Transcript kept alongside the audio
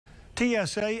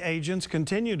TSA agents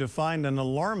continue to find an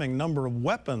alarming number of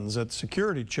weapons at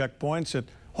security checkpoints at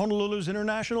Honolulu's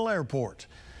International Airport.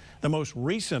 The most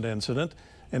recent incident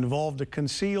involved a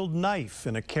concealed knife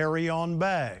in a carry-on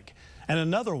bag and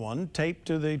another one taped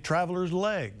to the traveler's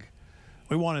leg.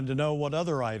 We wanted to know what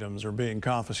other items are being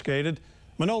confiscated.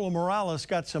 Manolo Morales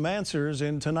got some answers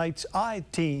in tonight's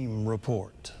I-Team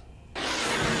report.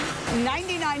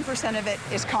 99% of it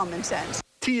is common sense.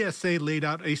 TSA laid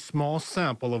out a small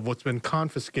sample of what's been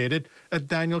confiscated at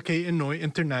Daniel K. Inouye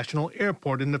International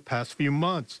Airport in the past few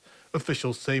months.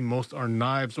 Officials say most are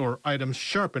knives or items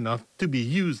sharp enough to be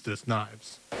used as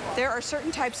knives. There are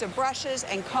certain types of brushes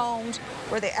and combs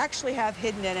where they actually have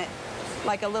hidden in it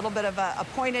like a little bit of a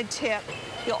pointed tip.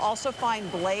 You'll also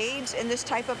find blades in this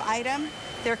type of item.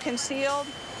 They're concealed.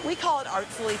 We call it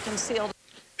artfully concealed.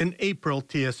 In April,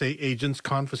 TSA agents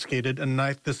confiscated a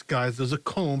knife disguised as a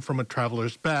comb from a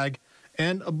traveler's bag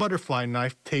and a butterfly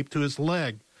knife taped to his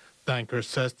leg. The anchor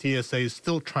says TSA is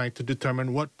still trying to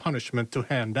determine what punishment to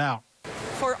hand out.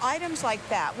 For items like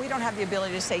that, we don't have the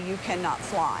ability to say you cannot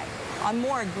fly. On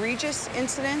more egregious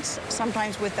incidents,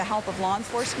 sometimes with the help of law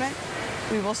enforcement,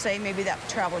 we will say maybe that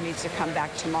traveler needs to come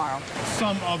back tomorrow.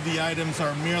 Some of the items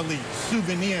are merely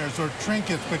souvenirs or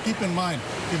trinkets, but keep in mind,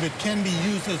 if it can be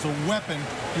used as a weapon,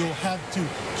 you'll have to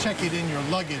check it in your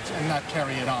luggage and not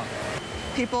carry it on.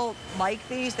 People like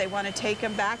these, they want to take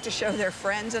them back to show their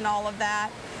friends and all of that,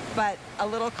 but a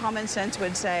little common sense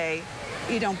would say,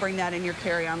 you don't bring that in your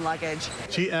carry-on luggage.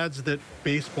 She adds that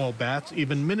baseball bats,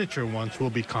 even miniature ones,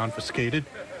 will be confiscated,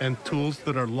 and tools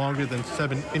that are longer than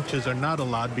 7 inches are not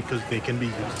allowed because they can be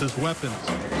used as weapons.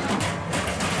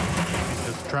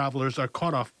 Because travelers are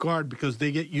caught off guard because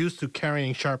they get used to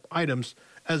carrying sharp items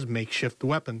as makeshift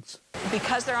weapons.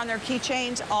 Because they're on their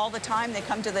keychains all the time, they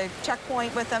come to the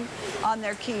checkpoint with them on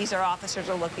their keys. Our officers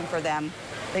are looking for them.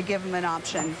 They give them an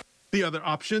option. The other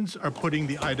options are putting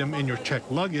the item in your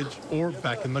checked luggage or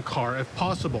back in the car if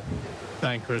possible. The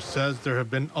anchor says there have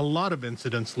been a lot of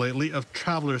incidents lately of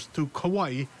travelers to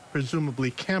Kauai,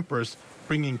 presumably campers,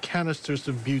 bringing canisters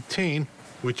of butane,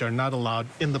 which are not allowed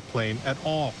in the plane at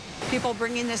all. People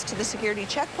bringing this to the security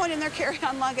checkpoint in their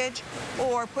carry-on luggage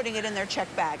or putting it in their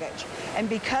checked baggage. And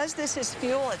because this is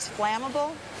fuel, it's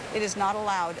flammable, it is not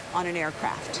allowed on an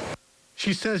aircraft.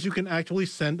 She says you can actually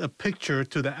send a picture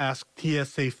to the Ask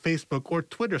TSA Facebook or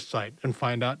Twitter site and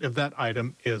find out if that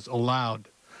item is allowed.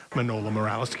 Manolo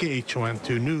Morales,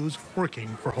 KHON2 News, working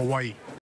for Hawaii.